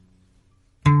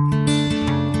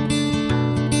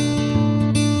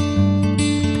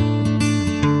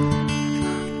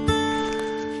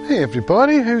Hey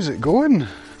everybody, how's it going?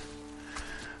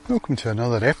 Welcome to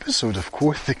another episode of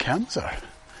Quoth the Camser.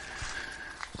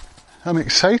 I'm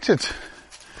excited.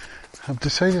 I've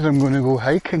decided I'm going to go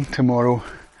hiking tomorrow,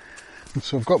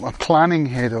 so I've got my planning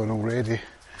head on already.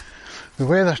 The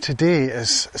weather today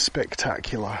is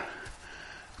spectacular,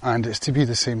 and it's to be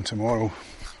the same tomorrow.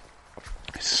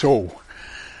 So,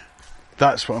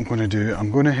 that's what I'm going to do. I'm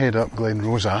going to head up Glen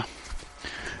Rosa,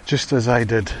 just as I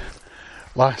did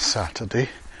last Saturday,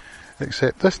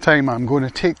 except this time I'm going to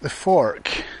take the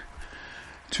fork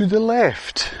to the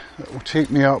left. That will take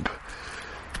me up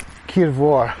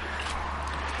Kirvor,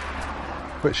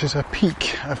 which is a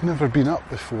peak I've never been up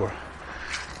before,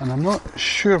 and I'm not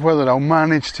sure whether I'll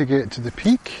manage to get to the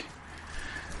peak,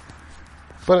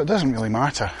 but it doesn't really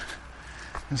matter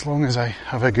as long as I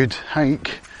have a good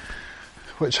hike,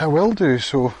 which I will do.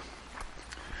 So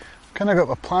I've kind of got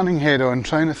my planning head on,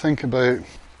 trying to think about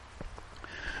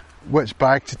which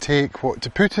bag to take, what to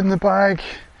put in the bag,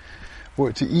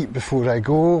 what to eat before I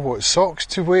go, what socks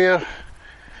to wear,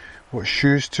 what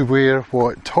shoes to wear,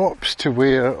 what tops to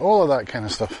wear, all of that kind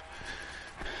of stuff.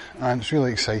 And it's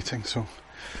really exciting, so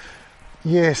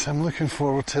yes, I'm looking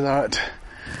forward to that.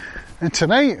 And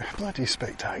tonight, bloody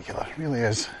spectacular, it really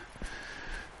is.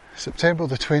 September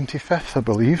the 25th, I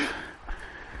believe.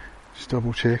 Just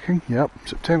double checking, yep,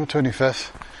 September 25th.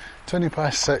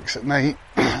 6:20 at night,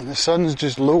 and the sun's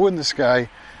just low in the sky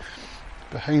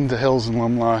behind the hills in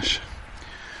Lumlash,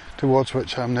 towards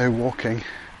which I'm now walking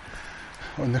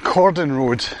on the Cordon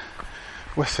Road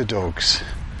with the dogs.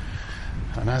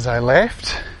 And as I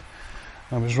left,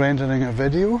 I was rendering a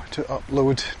video to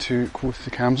upload to Quoth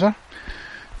the Camser,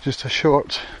 just a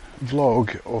short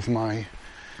vlog of my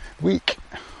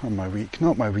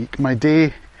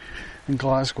day in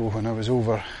Glasgow when I was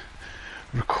over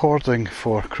recording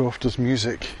for Crofters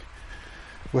Music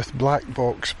with Black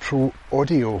Box Pro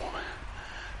Audio,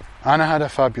 and I had a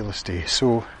fabulous day.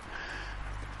 So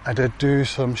I did do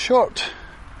some short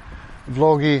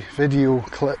vloggy video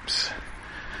clips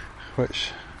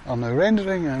which are now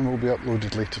rendering and will be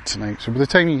uploaded later tonight. So by the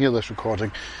time you hear this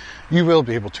recording, you will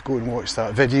be able to go and watch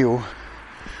that video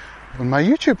on my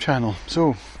YouTube channel.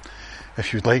 So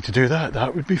if you'd like to do that,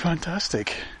 that would be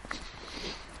fantastic.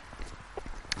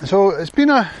 So it's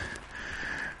been a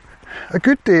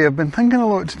good day. I've been thinking a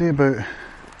lot today about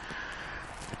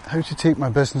how to take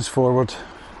my business forward,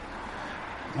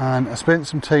 and I spent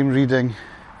some time reading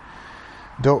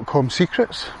 .com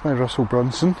Secrets by Russell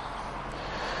Brunson,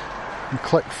 the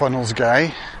ClickFunnels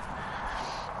guy,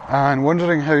 and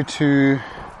wondering how to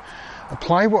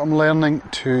apply what I'm learning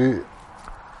to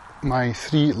my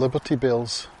 3 Liberty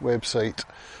Bells website,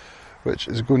 which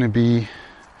is going to be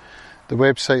the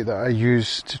website that I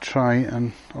use to try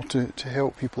and, or to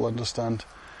help people understand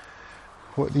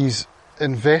what these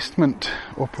investment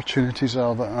opportunities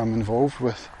are that I'm involved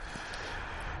with.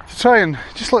 To try and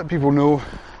just let people know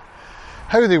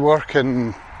how they work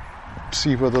and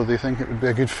see whether they think it would be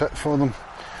a good fit for them.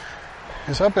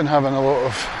 Because I've been having a lot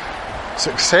of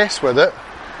success with it.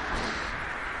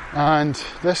 And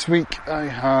this week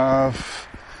last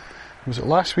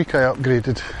week I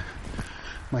upgraded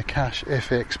my Cash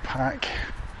FX pack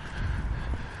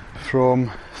from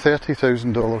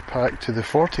 $30,000 pack to the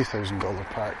 $40,000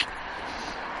 pack,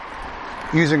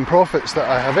 using profits that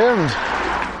I have earned.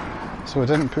 So I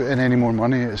didn't put in any more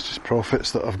money, it's just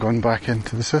profits that have gone back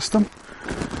into the system.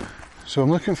 So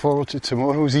I'm looking forward to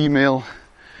tomorrow's email,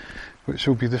 which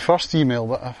will be the first email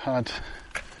that I've had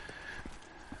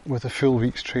with a full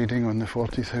week's trading on the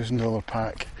 $40,000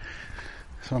 pack.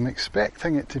 So I'm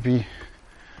expecting it to be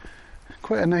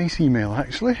quite a nice email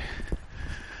actually,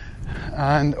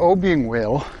 and all being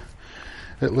well,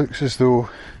 it looks as though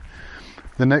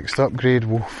the next upgrade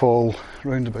will fall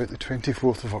around about the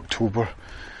 24th of October,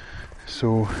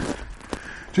 so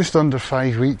just under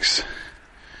 5 weeks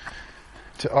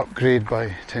to upgrade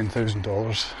by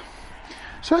 $10,000.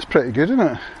 So that's pretty good, isn't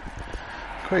it?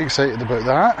 Quite excited about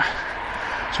that.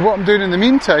 So what I'm doing in the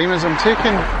meantime is I'm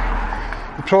taking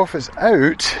the profits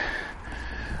out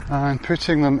and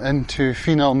putting them into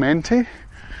Finalmente.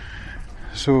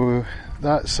 So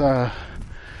that's a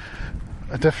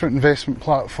different investment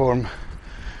platform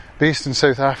based in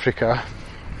South Africa,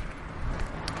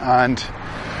 and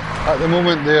at the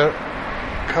moment they're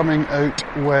coming out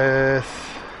with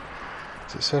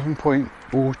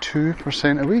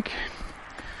 7.02% a week.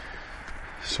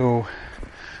 So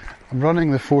I'm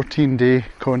running the 14-day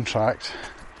contract.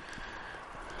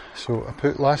 So I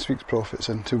put last week's profits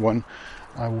into one,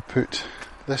 I will put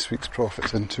this week's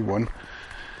profits into one,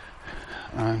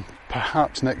 and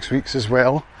perhaps next week's as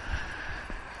well,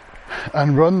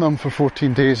 and run them for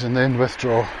 14 days and then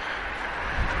withdraw.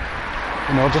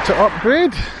 in order to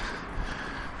upgrade.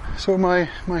 So my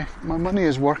money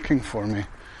is working for me,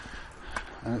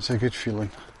 and it's a good feeling.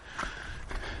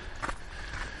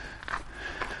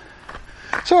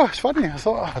 So it's funny, I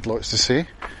thought I had lots to say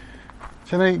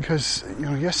tonight because,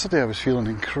 yesterday I was feeling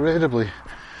incredibly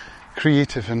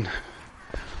creative and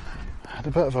had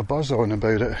a bit of a buzz on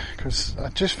about it because I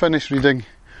just finished reading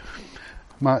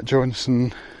Matt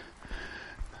Johnson,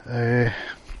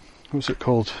 what's it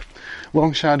called?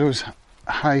 Long Shadows,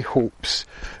 High Hopes,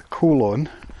 The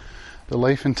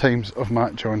Life and Times of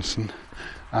Matt Johnson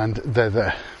and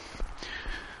The.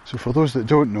 So for those that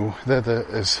don't know, The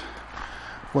is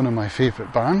one of my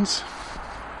favourite bands.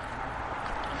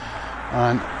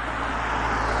 And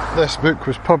this book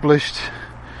was published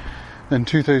in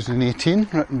 2018,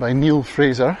 written by Neil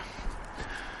Fraser.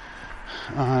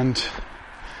 And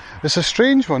it's a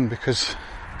strange one because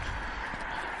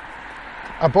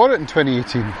I bought it in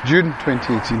 2018, June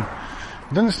 2018.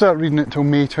 I didn't start reading it till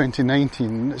May 2019,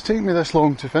 and it's taken me this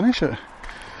long to finish it.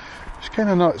 It's kind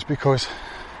of nuts because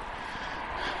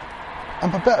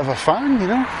I'm a bit of a fan,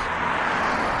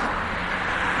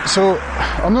 So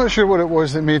I'm not sure what it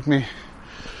was that made me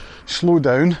slow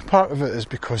down. Part of it is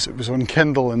because it was on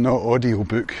Kindle and not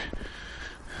audiobook.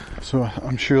 So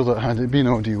I'm sure that had it been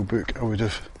audiobook, I would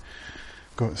have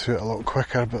got through it a lot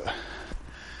quicker. But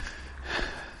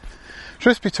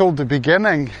truth be told, the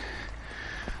beginning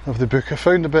of the book I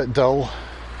found a bit dull.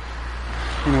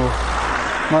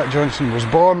 Matt Johnson was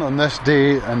born on this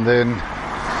day, and then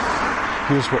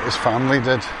here's what his family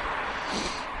did.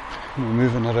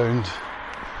 Moving around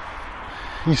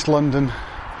East London,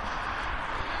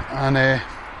 and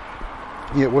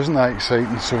it wasn't that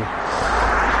exciting, so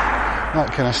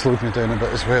that kind of slowed me down a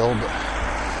bit as well.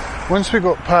 But once we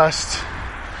got past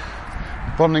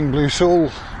Burning Blue Soul,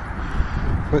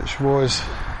 which was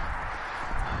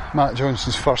Matt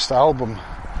Johnson's first album,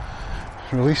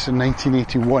 released in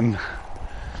 1981,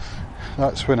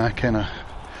 that's when I kind of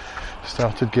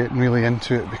started getting really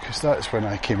into it, because that's when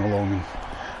I came along and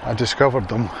I discovered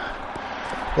them.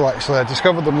 Well, actually, I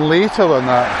discovered them later than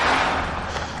that.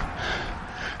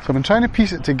 So I've been trying to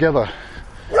piece it together.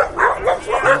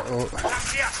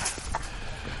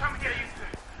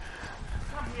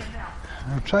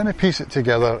 I'm trying to piece it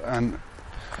together, and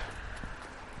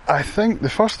I think the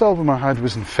first album I had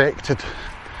was Infected,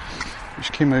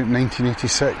 which came out in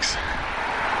 1986.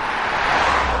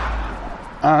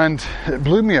 And it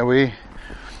blew me away.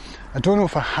 I don't know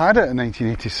if I had it in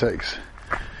 1986.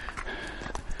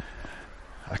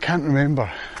 I can't remember,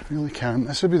 I really can't.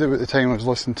 This would be about the time I was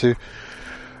listening to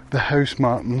the House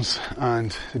Martins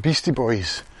and the Beastie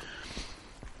Boys.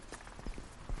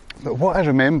 But what I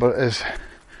remember is,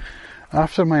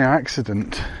 after my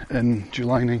accident in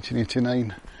July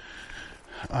 1989,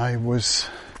 I was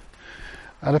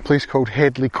at a place called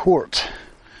Headley Court,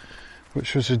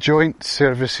 which was a joint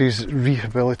services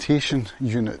rehabilitation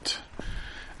unit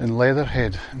in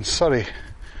Leatherhead in Surrey.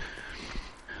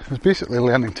 I was basically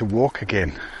learning to walk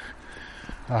again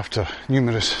after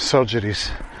numerous surgeries.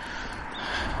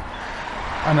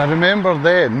 And I remember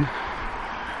then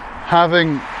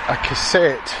having a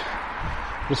cassette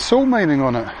with Soul Mining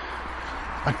on it.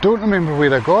 I don't remember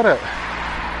where I got it.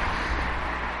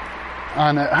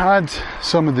 And it had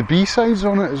some of the B-sides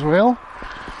on it as well,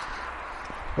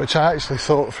 which I actually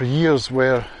thought for years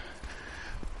were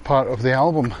part of the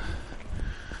album.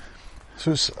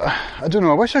 So it's, I don't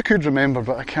know, I wish I could remember,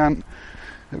 but I can't.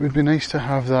 It would be nice to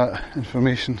have that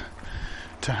information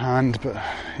to hand, but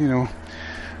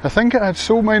I think it had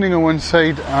Soul Mining on one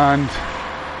side and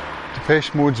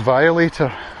Depeche Mode's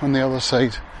Violator on the other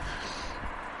side.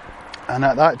 And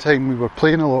at that time we were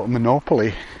playing a lot of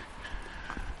Monopoly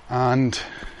and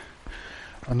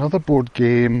another board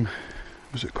game.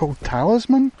 Was it called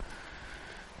Talisman?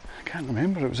 I can't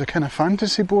remember. It was a kind of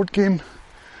fantasy board game.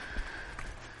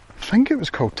 I think it was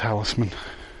called Talisman.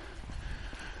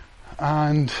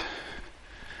 And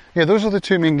yeah, those are the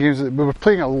two main games that we were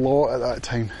playing a lot at that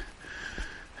time.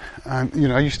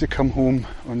 And I used to come home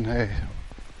on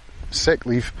sick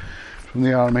leave from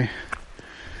the army,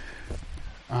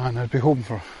 and I'd be home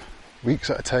for weeks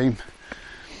at a time.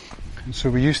 And so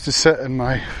we used to sit in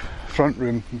my front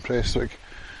room in Prestwick,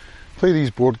 play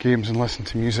these board games and listen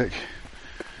to music.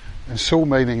 And Soul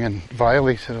Mining and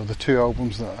Violator are the two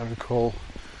albums that I recall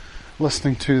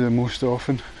listening to the most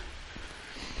often.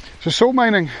 So Soul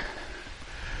Mining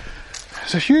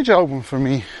is a huge album for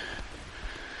me,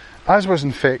 as was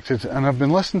Infected, and I've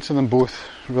been listening to them both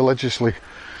religiously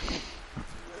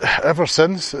ever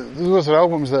since. Those are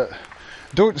albums that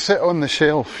don't sit on the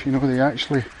shelf, they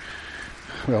actually,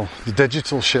 the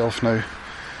digital shelf now.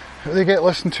 They get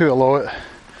listened to a lot.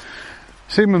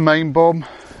 Same with Mind Bomb.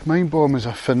 Mind Bomb is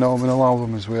a phenomenal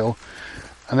album as well.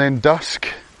 And then Dusk.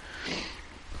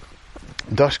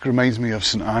 Dusk reminds me of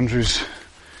St Andrews.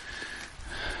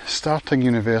 Starting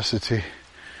university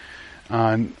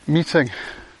and meeting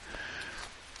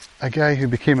a guy who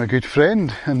became a good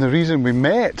friend, and the reason we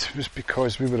met was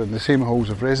because we were in the same halls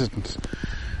of residence,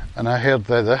 and I heard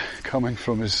the coming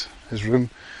from his room,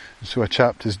 and so I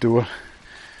chapped his door.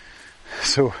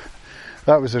 So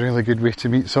that was a really good way to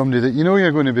meet somebody that you know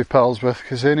you're going to be pals with,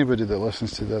 because anybody that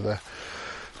listens to the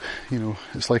you know,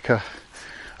 it's like a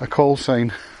call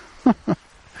sign.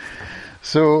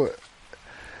 So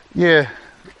yeah,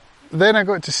 then I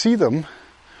got to see them.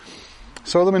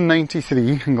 Saw them in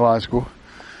 '93 in Glasgow,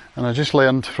 and I just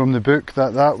learned from the book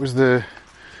that was the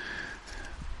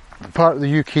part of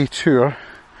the UK tour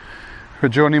where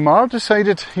Johnny Marr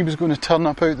decided he was going to turn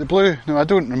up out the blue. Now, I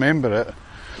don't remember it.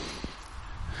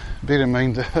 Bear in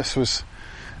mind that this was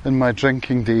in my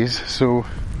drinking days, so,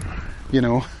 you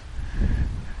know.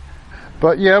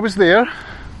 But yeah, I was there,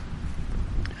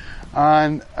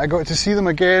 and I got to see them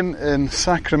again in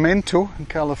Sacramento in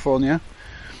California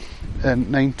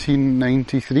in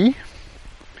 1993,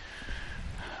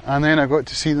 and then I got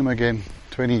to see them again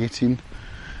 2018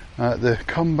 at the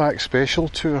Comeback Special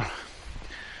tour.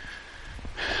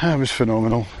 That was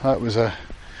phenomenal. That was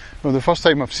the first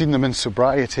time I've seen them in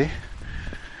sobriety.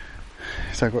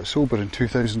 So I got sober in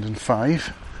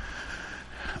 2005,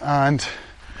 and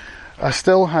I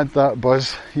still had that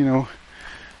buzz, you know.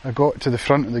 I got to the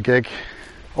front of the gig,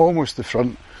 almost the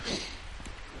front,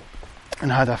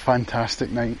 and had a fantastic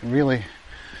night, really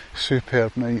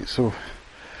superb night. So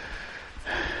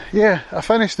yeah, I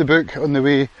finished the book on the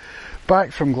way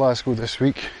back from Glasgow this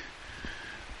week,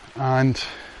 and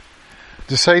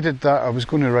decided that I was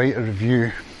going to write a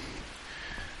review.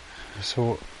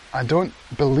 So I don't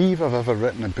believe I've ever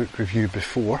written a book review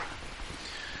before,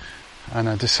 and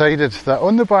I decided that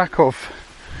on the back of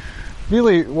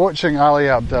really watching Ali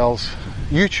Abdaal's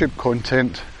YouTube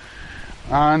content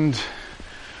and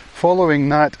following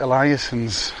Nat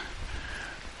Eliason's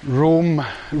Rome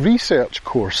research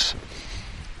course,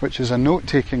 which is a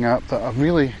note-taking app that I've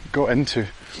really got into.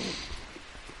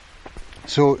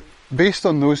 So based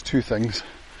on those two things,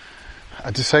 I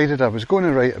decided I was going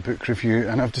to write a book review,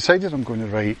 and I've decided I'm going to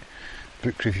write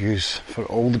book reviews for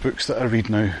all the books that I read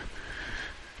now,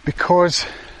 because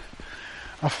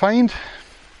I find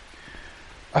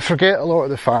I forget a lot of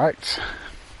the facts,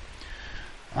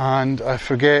 and I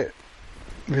forget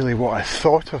really what I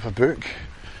thought of a book,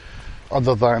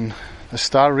 other than the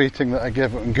star rating that I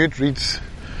give it on Goodreads.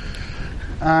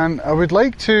 And I would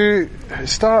like to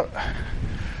start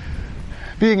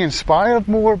being inspired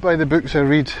more by the books I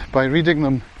read, by reading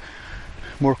them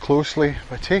more closely,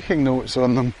 by taking notes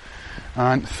on them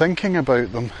and thinking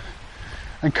about them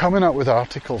and coming up with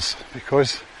articles,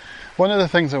 because one of the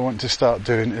things I want to start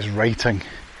doing is writing.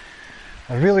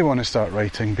 I really want to start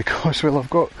writing because, well, I've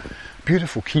got a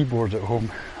beautiful keyboard at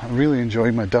home. I really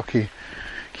enjoy my Ducky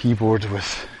keyboard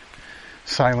with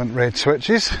silent red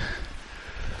switches,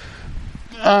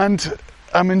 and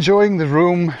I'm enjoying the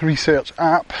Rome research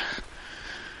app,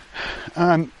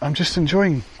 and I'm just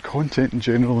enjoying content in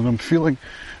general, and I'm feeling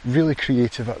really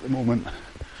creative at the moment.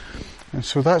 And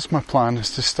so that's my plan,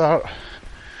 is to start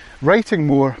writing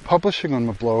more, publishing on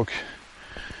my blog,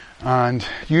 and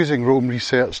using Rome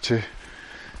research to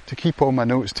keep all my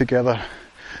notes together.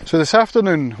 So this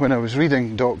afternoon, when I was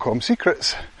reading .com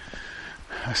Secrets,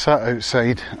 I sat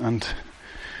outside and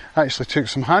actually took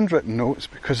some handwritten notes,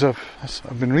 because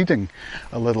I've been reading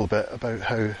a little bit about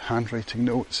how handwriting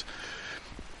notes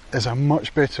is a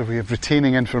much better way of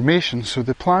retaining information. So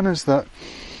the plan is that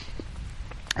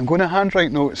I'm going to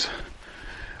handwrite notes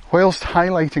whilst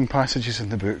highlighting passages in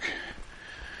the book,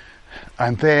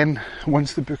 and then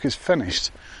once the book is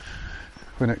finished,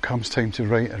 when it comes time to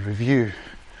write a review,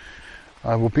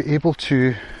 I will be able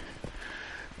to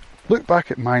look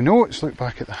back at my notes, look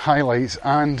back at the highlights,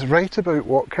 and write about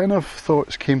what kind of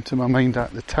thoughts came to my mind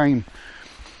at the time,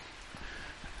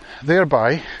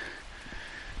 thereby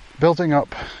building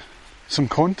up some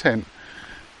content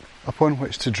upon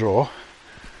which to draw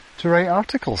to write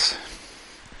articles,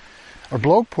 or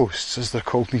blog posts as they're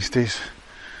called these days.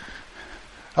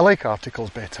 I like articles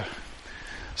better.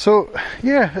 So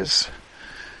yeah, it's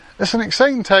an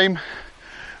exciting time.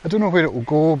 I don't know where it will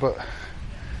go, but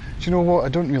do you know what? I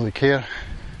don't really care.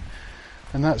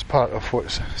 And that's part of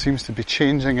what seems to be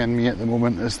changing in me at the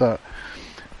moment, is that,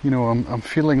 you know, I'm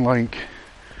feeling like,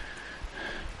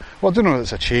 well, I don't know if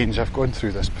it's a change, I've gone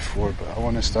through this before, but I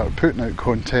want to start putting out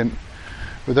content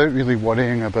without really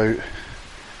worrying about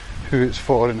who it's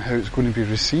for and how it's going to be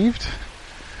received.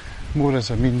 more as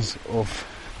a means of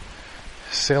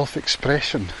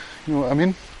self-expression, you know what I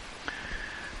mean?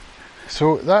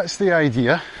 So that's the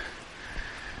idea,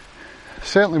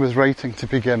 certainly with writing to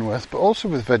begin with, but also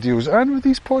with videos and with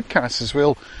these podcasts as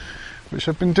well, which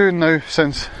I've been doing now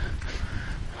since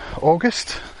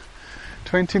August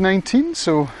 2019,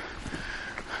 so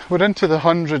we're into the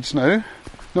hundreds now.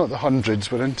 Not the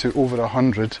hundreds, we're into over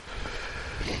 100,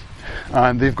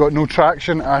 and they've got no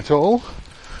traction at all.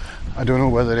 I don't know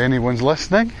whether anyone's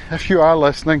listening. If you are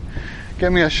listening,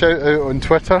 give me a shout out on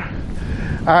Twitter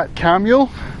at Camule.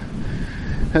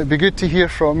 It'd be good to hear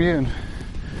from you, and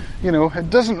you know, it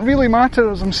doesn't really matter,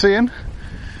 as I'm saying,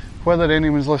 whether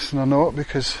anyone's listening or not,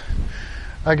 because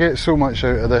I get so much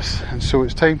out of this, and so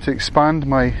it's time to expand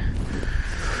my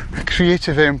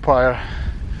creative empire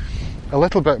a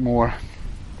little bit more.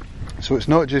 So it's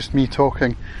not just me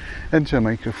talking into a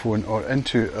microphone or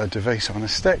into a device on a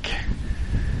stick.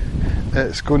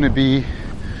 It's going to be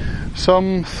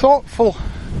some thoughtful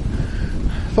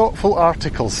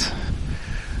articles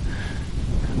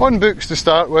on books to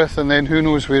start with, and then who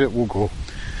knows where it will go.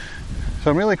 So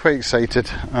I'm really quite excited,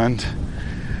 and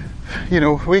you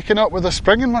know, waking up with a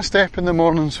spring in my step in the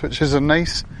mornings, which is a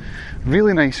nice,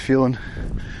 really nice feeling.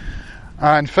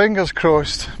 And fingers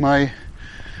crossed my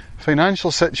financial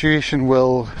situation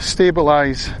will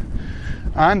stabilise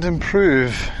and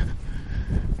improve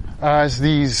as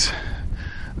these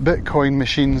Bitcoin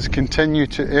machines continue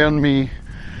to earn me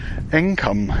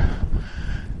income.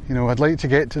 You know, I'd like to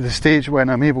get to the stage when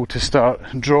I'm able to start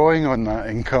drawing on that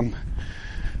income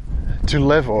to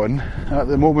live on. At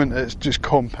the moment it's just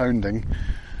compounding.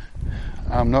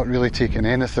 I'm not really taking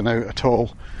anything out at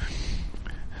all.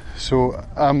 So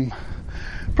I'm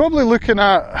probably looking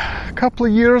at a couple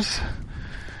of years,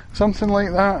 something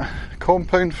like that,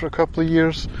 compound for a couple of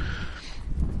years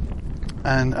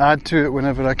and add to it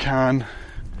whenever I can,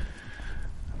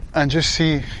 and just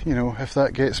see, you know, if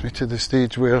that gets me to the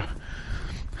stage where,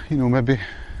 you know, maybe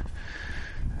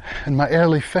in my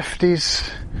early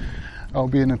 50s I'll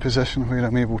be in a position where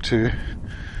I'm able to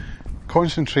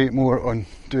concentrate more on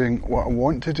doing what I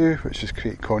want to do, which is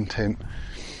create content,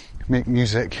 make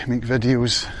music, make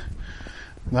videos,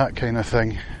 that kind of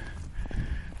thing.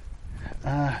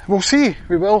 We'll see,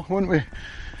 we will, won't we?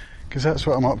 Because that's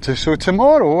what I'm up to. So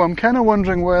tomorrow I'm kind of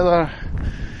wondering whether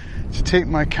to take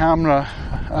my camera,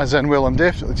 as in, well, I'm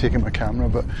definitely taking my camera,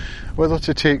 but whether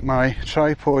to take my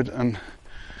tripod and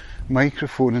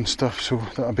microphone and stuff so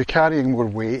that I'll be carrying more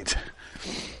weight.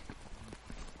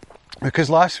 Because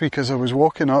last week as I was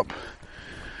walking up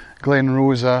Glen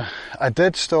Rosa, I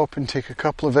did stop and take a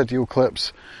couple of video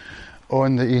clips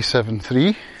on the A7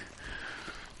 III.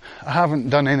 I haven't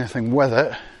done anything with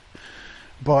it,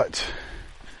 but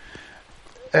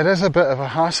it is a bit of a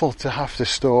hassle to have to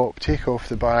stop, take off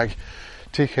the bag,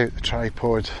 take out the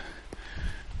tripod,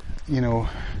 you know,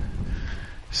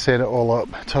 set it all up,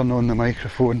 turn on the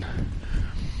microphone.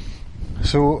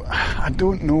 So I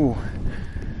don't know,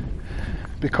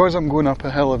 because I'm going up a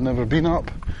hill I've never been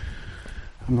up.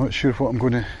 I'm not sure what I'm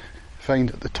going to find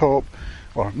at the top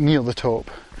or near the top,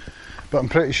 but I'm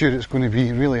pretty sure it's going to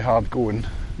be really hard going.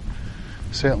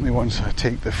 Certainly once I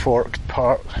take the forked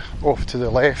part off to the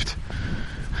left.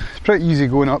 It's pretty easy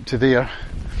going up to there,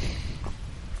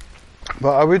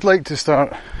 but I would like to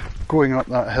start going up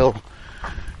that hill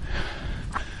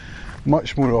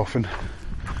much more often,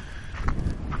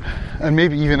 and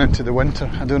maybe even into the winter,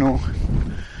 I don't know.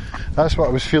 That's what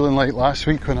I was feeling like last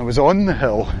week when I was on the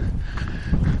hill,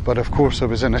 but of course I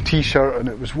was in a t-shirt and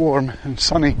it was warm and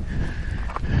sunny,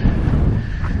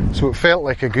 so it felt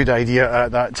like a good idea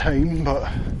at that time.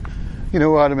 But you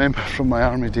know, I remember from my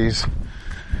army days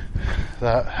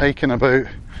that hiking about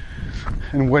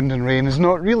in wind and rain is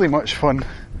not really much fun.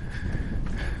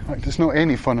 In fact, it's not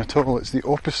any fun at all, it's the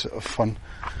opposite of fun.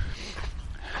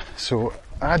 So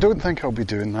I don't think I'll be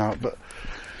doing that, but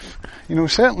you know,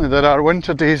 certainly there are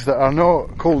winter days that are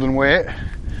not cold and wet,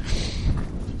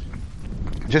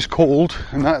 just cold,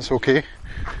 and that's okay.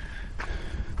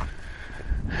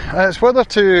 It's whether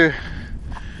to,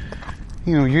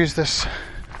 you know, use this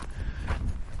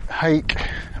hike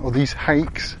or these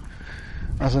hikes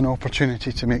as an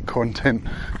opportunity to make content,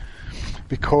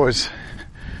 because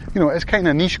you know, it's kind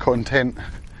of niche content,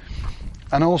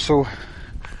 and also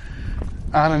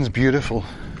Arran's beautiful,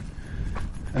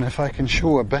 and if I can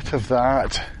show a bit of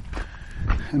that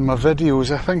in my videos,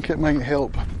 I think it might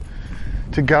help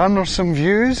to garner some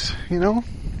views, you know,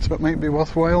 so it might be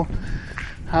worthwhile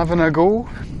having a go.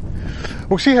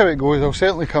 We'll see how it goes. I'll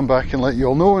certainly come back and let you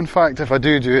all know. In fact, if I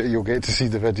do it, you'll get to see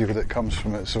the video that comes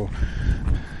from it, so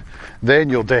then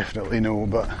you'll definitely know.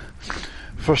 But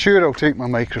for sure I'll take my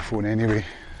microphone anyway,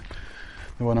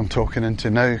 the one I'm talking into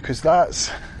now, because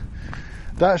that's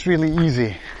really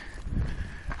easy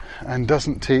and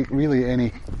doesn't take really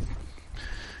any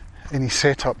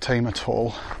setup time at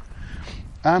all.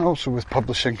 And also with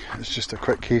publishing, it's just a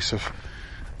quick case of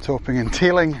topping and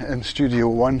tailing in Studio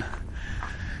One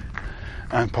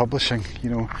and publishing, you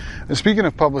know. And speaking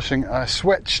of publishing, I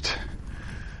switched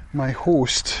my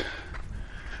host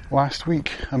last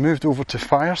week. I moved over to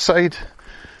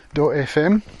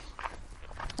Fireside.fm.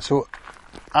 So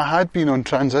I had been on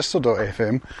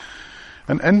Transistor.fm,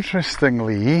 and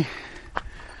interestingly,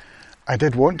 I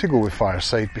did want to go with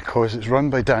Fireside because it's run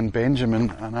by Dan Benjamin,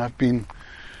 and I've been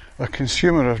a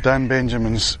consumer of Dan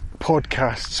Benjamin's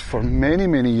podcasts for many,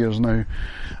 many years now,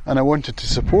 and I wanted to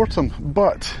support him,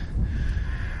 but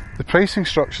the pricing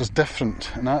structure is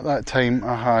different. And at that time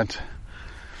I had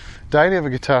Diary of a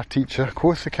Guitar Teacher,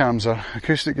 Quoth the Kamser,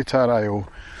 Acoustic Guitar I.O.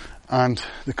 and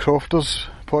the Crofters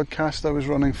podcast I was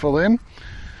running for them.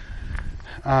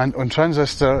 And on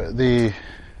Transistor they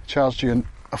charged you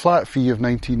a flat fee of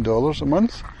 $19 a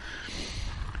month,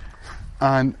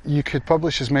 and you could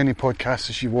publish as many podcasts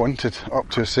as you wanted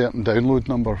up to a certain download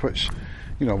number, which,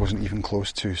 you know, I wasn't even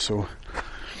close to. So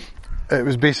it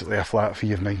was basically a flat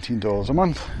fee of $19 a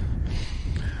month.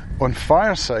 On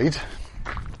Fireside,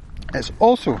 it's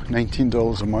also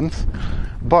 $19 a month,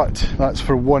 but that's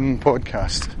for one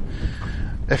podcast.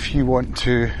 If you want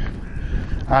to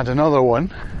add another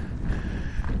one,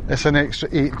 it's an extra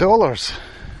 $8.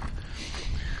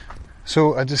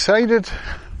 So I decided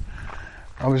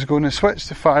I was going to switch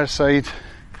to Fireside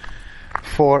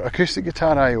for Acoustic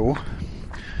Guitar I.O.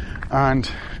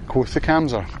 and Quoth the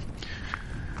Kamser.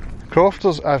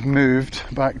 Crofters, I've moved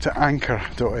back to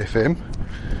Anchor.fm,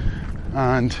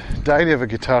 and Diary of a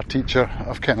Guitar Teacher,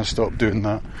 I've kind of stopped doing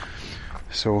that,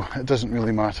 so it doesn't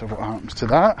really matter what happens to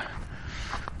that.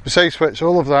 Besides which,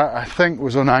 all of that I think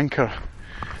was on Anchor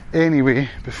anyway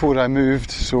before I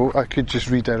moved, so I could just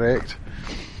redirect.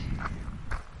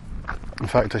 In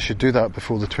fact, I should do that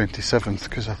before the 27th,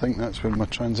 because I think that's when my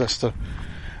Transistor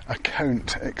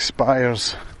account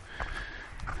expires.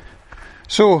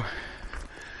 So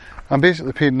I'm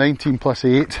basically paying 19 plus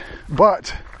 8,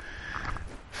 but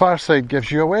Fireside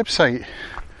gives you a website.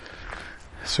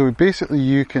 So basically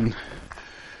you can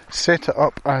set it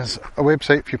up as a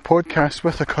website for your podcast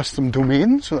with a custom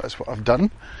domain. So that's what I've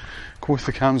done.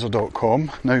 quoththekamser.com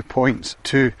now points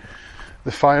to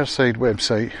the Fireside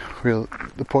website where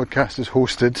the podcast is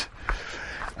hosted,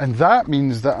 and that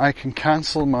means that I can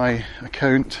cancel my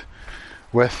account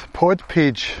with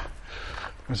Podpage.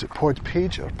 Was it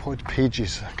Podpage or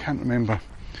Podpages? I can't remember.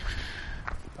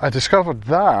 I discovered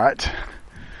that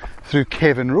through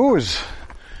Kevin Rose,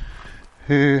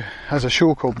 who has a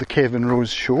show called The Kevin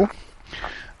Rose Show,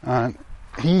 and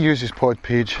he uses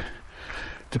Podpage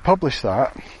to publish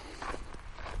that.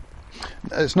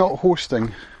 It's not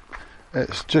hosting,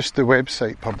 it's just the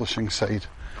website publishing side.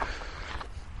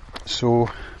 So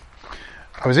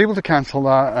I was able to cancel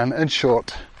that, and in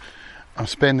short, I'm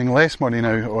spending less money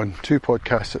now on 2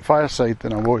 podcasts at Fireside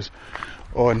than I was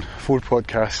on 4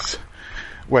 podcasts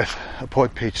with a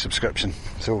Podpage subscription.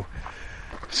 So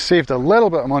saved a little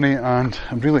bit of money, and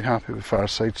I'm really happy with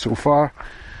Fireside so far,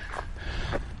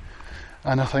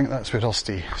 and I think that's where I'll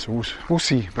stay. So we'll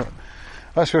see, but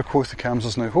that's where Quoth the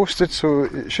Kamser's now hosted, so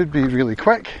it should be really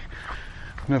quick.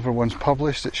 Whenever one's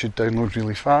published, it should download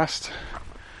really fast,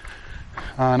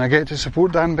 and I get to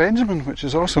support Dan Benjamin, which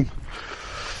is awesome,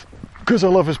 because I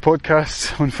love his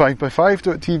podcasts on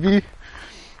 5x5.tv,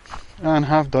 and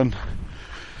have done,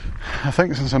 I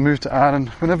think, since I moved to Arran.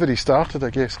 Whenever he started, I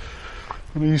guess,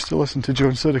 when I used to listen to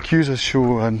John Syracuse's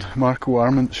show and Marco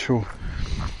Arment's show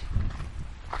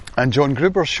and John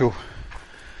Gruber's show.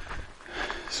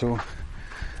 So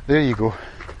there you go.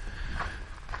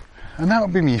 And that'll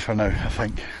be me for now, I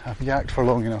think. I've yacked for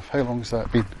long enough. How long's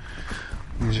that been?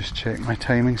 Let me just check my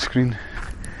timing screen.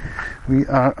 We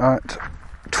are at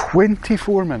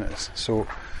 24 minutes. So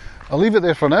I'll leave it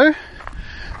there for now.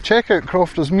 Check out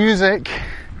Crofters Music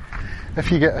if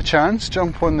you get a chance.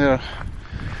 Jump on their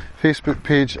Facebook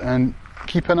page and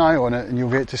keep an eye on it, and you'll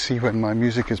get to see when my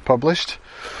music is published.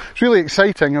 It's really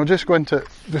exciting. I'll just go into it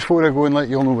before I go and let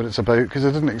you all know what it's about, because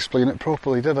I didn't explain it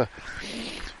properly, did I?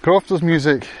 Crofters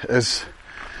Music is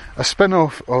a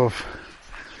spin-off of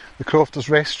the Crofters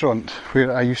Restaurant,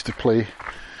 where I used to play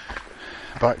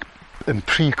back in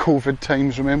pre-COVID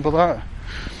times, remember that?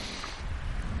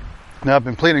 Now, I've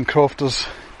been playing in Crofters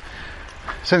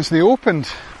since they opened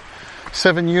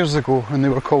 7 years ago, when they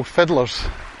were called Fiddlers.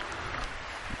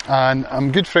 And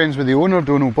I'm good friends with the owner,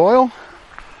 Donal Boyle.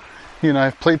 He and I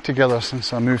have played together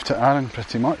since I moved to Arran,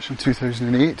 pretty much, in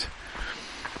 2008.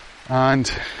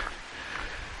 And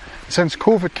since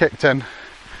COVID kicked in,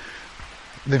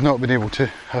 they've not been able to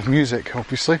have music,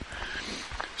 obviously.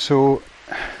 So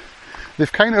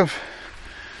they've kind of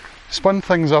spun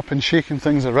things up and shaken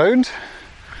things around,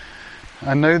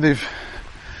 and now they've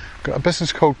got a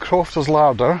business called Crofters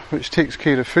Larder, which takes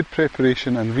care of food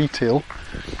preparation and retail.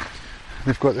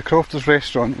 They've got the Crofters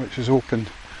restaurant, which is open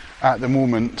at the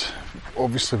moment,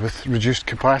 obviously with reduced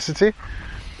capacity,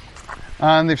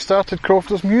 and they've started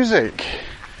Crofters Music,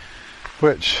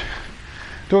 which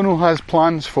Dono has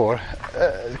plans for.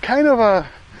 Kind of a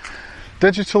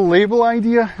digital label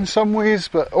idea in some ways,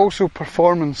 but also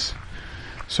performance.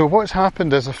 So what's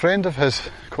happened is a friend of his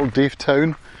called Dave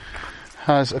Town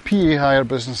has a PA hire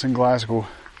business in Glasgow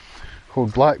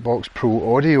called Black Box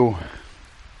Pro Audio.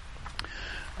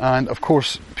 And of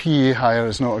course, PA hire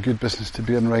is not a good business to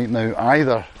be in right now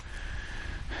either.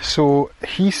 So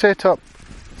he set up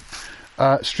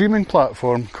a streaming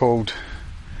platform called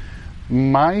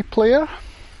MyPlayer.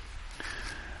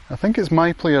 I think it's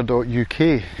myplayer.uk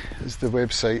is the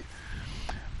website.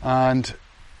 And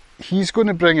he's going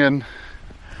to bring in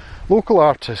local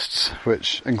artists,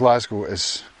 which in Glasgow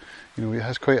is, you know, it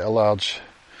has quite a large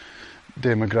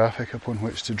demographic upon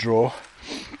which to draw.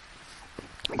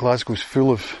 Glasgow's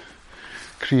full of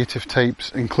creative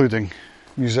types, including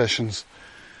musicians.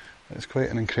 It's quite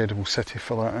an incredible city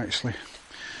for that, actually.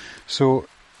 So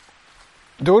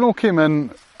Dono came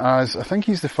in as, I think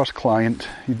he's the first client.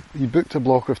 He booked a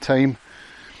block of time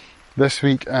this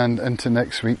week and into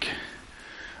next week,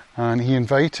 and he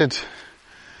invited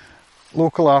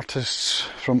local artists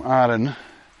from Arran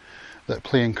that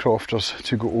play in Crofters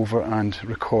to go over and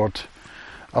record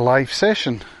a live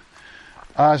session,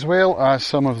 as well as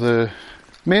some of the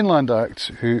mainland acts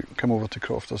who come over to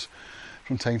Crofters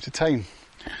from time to time.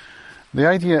 The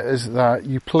idea is that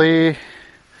you play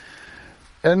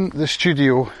in the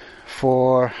studio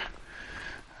for,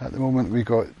 at the moment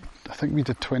I think we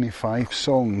did 25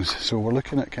 songs, so we're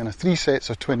looking at kind of 3 sets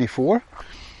of 24.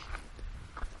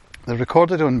 They're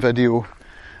recorded on video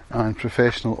and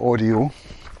professional audio.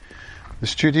 The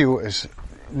studio is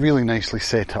really nicely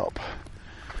set up.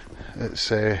 It's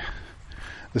the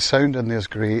sound in there's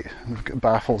great. They've got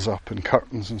baffles up and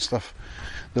curtains and stuff.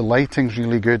 The lighting's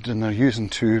really good, and they're using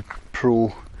 2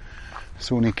 Pro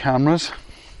Sony cameras.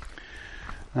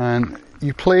 And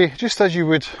you play just as you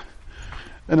would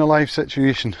in a live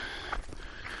situation.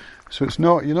 So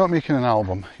you're not making an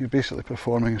album. You're basically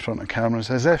performing in front of cameras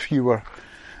as if you were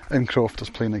in Crofters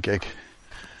playing a gig.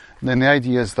 And then the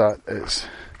idea is that it's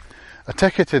a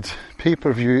ticketed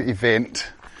pay-per-view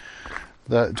event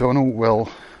that Dono will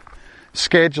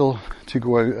schedule to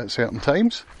go out at certain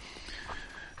times,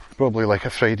 probably like a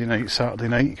Friday night, Saturday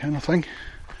night kind of thing,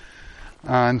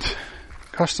 and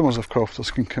customers of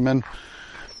Crofters can come in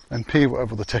and pay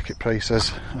whatever the ticket price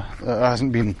is. It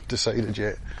hasn't been decided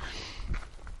yet.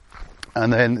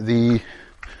 And then the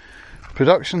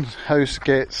production house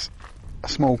gets a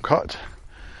small cut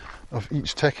of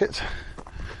each ticket,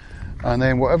 and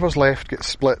then whatever's left gets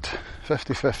split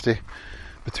 50-50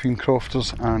 between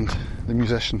Crofters and the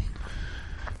musician.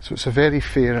 So it's a very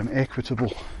fair and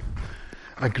equitable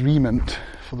agreement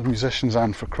for the musicians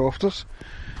and for Crofters.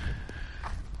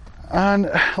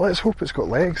 And let's hope it's got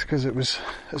legs, because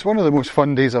it's one of the most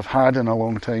fun days I've had in a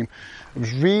long time. It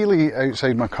was really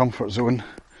outside my comfort zone.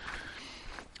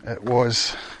 It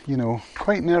was,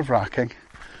 quite nerve-wracking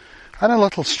and a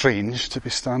little strange to be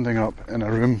standing up in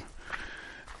a room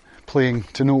playing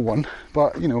to no one.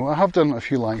 But, I have done a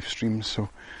few live streams, so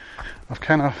I've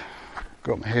kind of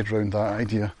got my head around that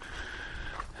idea.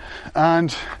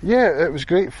 And yeah, it was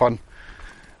great fun.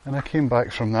 And I came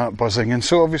back from that buzzing. And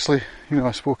so obviously,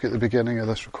 I spoke at the beginning of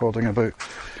this recording about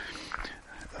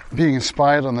being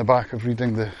inspired on the back of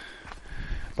reading the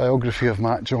biography of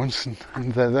Matt Johnson.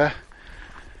 And the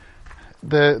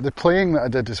playing that I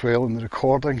did as well and the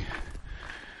recording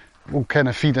will kind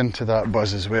of feed into that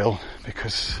buzz as well.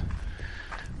 Because,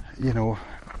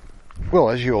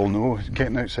 as you all know,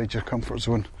 getting outside your comfort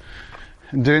zone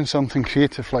and doing something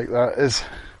creative like that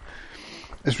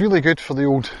is really good for the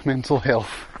old mental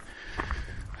health.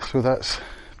 So that's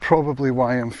probably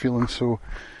why I'm feeling so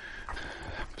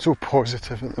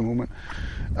positive at the moment,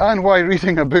 and why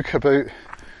reading a book about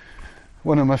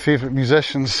one of my favourite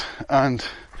musicians and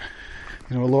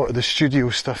a lot of the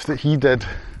studio stuff that he did,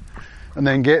 and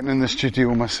then getting in the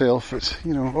studio myself, it's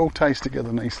all ties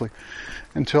together nicely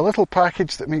into a little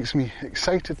package that makes me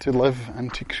excited to live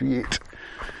and to create.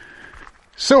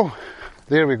 So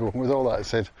there we go. With all that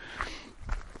said,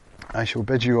 I shall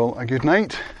bid you all a good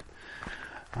night,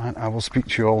 and I will speak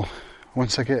to you all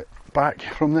once I get back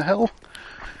from the hill,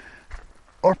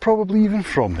 or probably even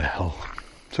from the hill.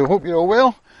 So I hope you're all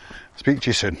well, Speak to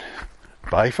you soon.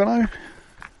 Bye for now.